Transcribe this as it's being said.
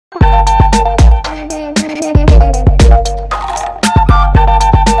It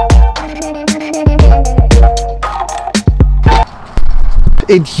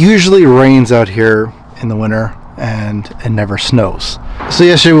usually rains out here in the winter and it never snows. So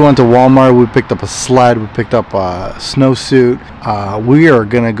yesterday we went to Walmart, we picked up a sled, we picked up a snowsuit. We are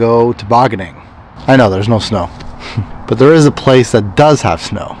gonna go tobogganing. I know there's no snow, but there is a place that does have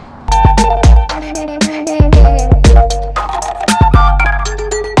snow.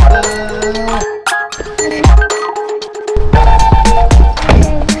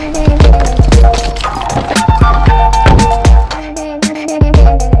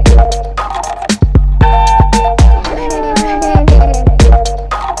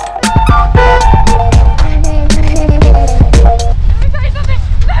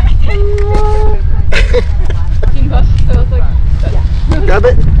 Grab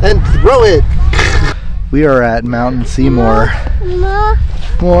it and throw it. We are at Mt Seymour.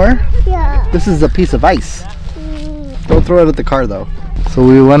 More? Yeah. This is a piece of ice. Don't throw it at the car though. So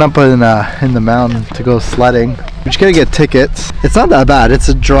we went up in the mountain to go sledding. We're just gonna get tickets. It's not that bad. It's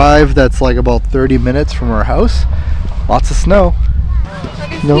a drive that's like about 30 minutes from our house. Lots of snow.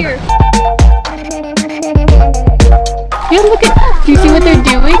 No. Yeah, look at. Do you see what they're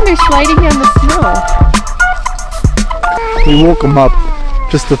doing? They're sliding down the snow. We woke them up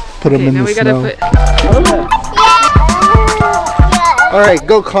just to put them in the snow. Alright,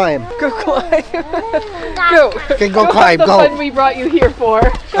 go climb. Go climb. Go. Okay, go climb, That's go. the fun we brought you here for.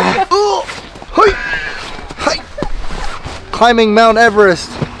 Climbing Mount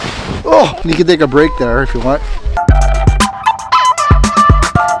Everest. Oh, you can take a break there if you want.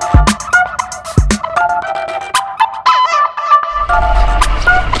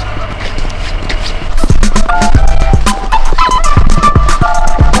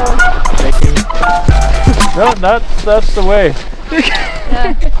 No, that's the way.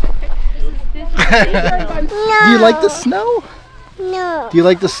 Yeah. Do you like the snow? No. Do you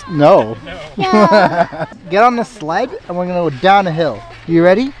like the snow? No. Get on the sled and we're gonna go down a hill. You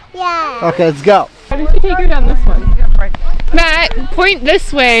ready? Yeah. Okay, let's go. How did you take her down this one? Matt, point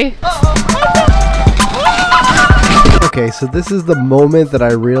this way. Okay, so this is the moment that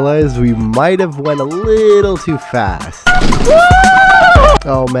I realized we might have went a little too fast.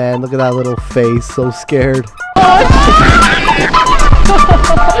 Oh man, look at that little face, so scared.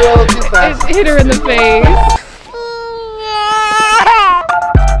 It hit her in the face.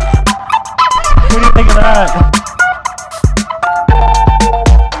 What do you think of that?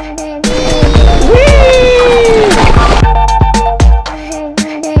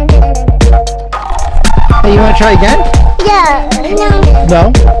 Hey, you wanna try again? Yeah.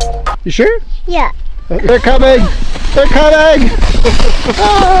 No. No? You sure? Yeah. They're coming! They're coming!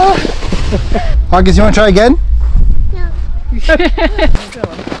 August, you wanna try again? No.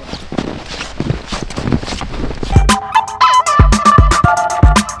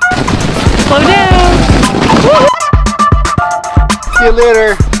 Slow down. See you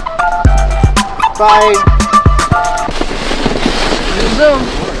later. Bye. Zoom.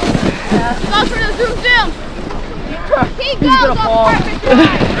 Go for the zoom zoom. He gonna goes fall. on perfect.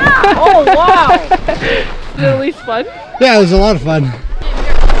 Oh wow! Was it at least fun? Yeah, it was a lot of fun.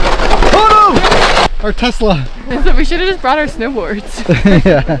 Oh no! Our Tesla. So we should have just brought our snowboards.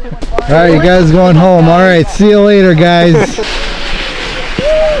 Yeah. Alright, you guys going home. Alright, see you later, guys.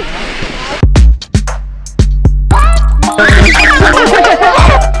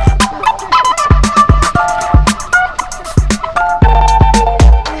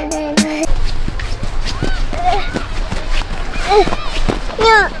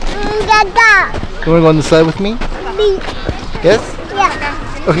 You wanna go on the sled with me? Yes?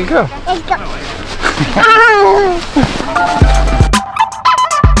 Yeah. Okay, go. Let's go.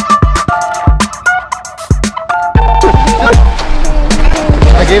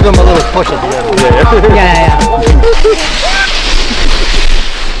 I gave them a little push at the end. Yeah.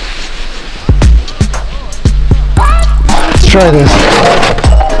 Let's try this.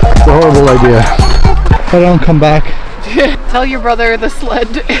 It's a horrible idea. If I don't come back. Tell your brother the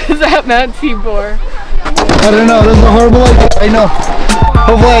sled is at Mt Seymour. I don't know, this is a horrible idea. I know.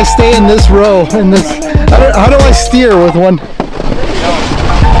 Hopefully I stay in this row. How do I steer with one?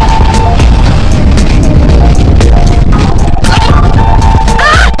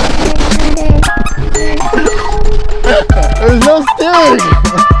 There's no steering.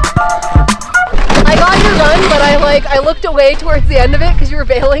 I got your run, but I looked away towards the end of it because you were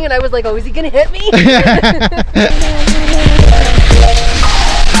bailing, and I was like, oh, is he gonna hit me?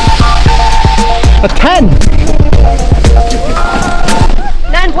 10.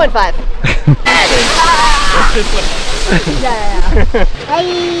 9.5. Yeah.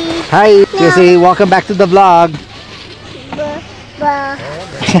 Hey. Hi, Jesse. Welcome back to the vlog.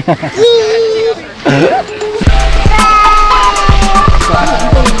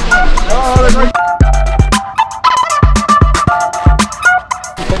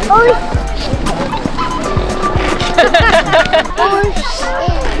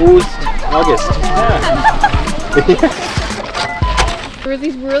 August. There were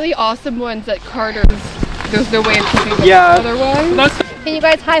these really awesome ones at Carter's. There's no way of keeping them otherwise. Can you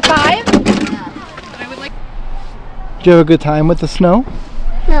guys high five? Did you have a good time with the snow?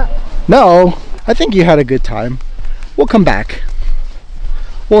 No. No? I think you had a good time. We'll come back.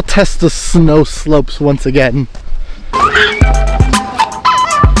 We'll test the snow slopes once again. Well,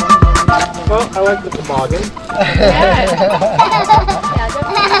 I like the toboggan.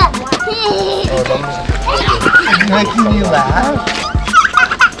 Making me laugh.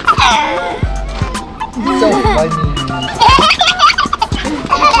 So funny.